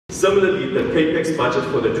Similarly, the capex budget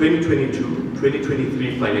for the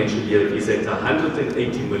 2022-2023 financial year is at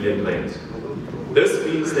 180 million rand. This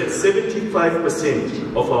means that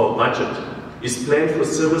 75% of our budget is planned for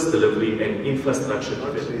service delivery and infrastructure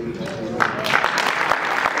development.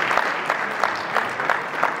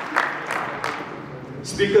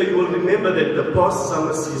 Speaker, you will remember that the past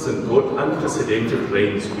summer season brought unprecedented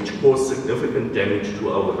rains which caused significant damage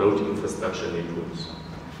to our road infrastructure networks.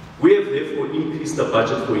 We have therefore increased the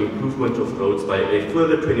budget for improvement of roads by a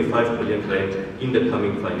further 25 billion rand in the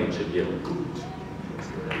coming financial year.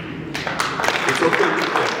 It's okay.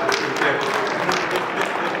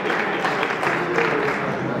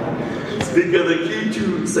 Speaker, the key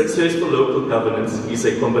to successful local governance is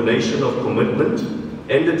a combination of commitment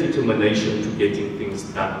and the determination to getting things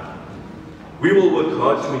done. We will work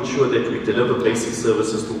hard to ensure that we deliver basic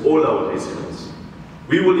services to all our residents.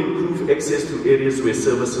 We will improve access to areas where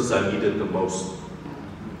services are needed the most.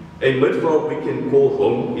 A Midvaal we can call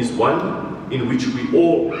home is one in which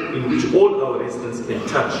all our residents can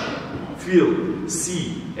touch, feel,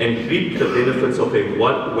 see, and reap the benefits of a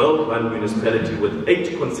well-run municipality with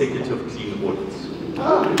 8 consecutive clean audits.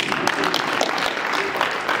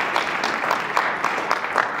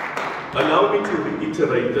 Allow me to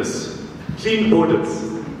reiterate this. Clean audits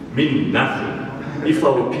mean nothing if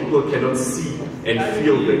our people cannot see and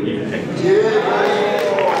feel the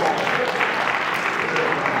impact.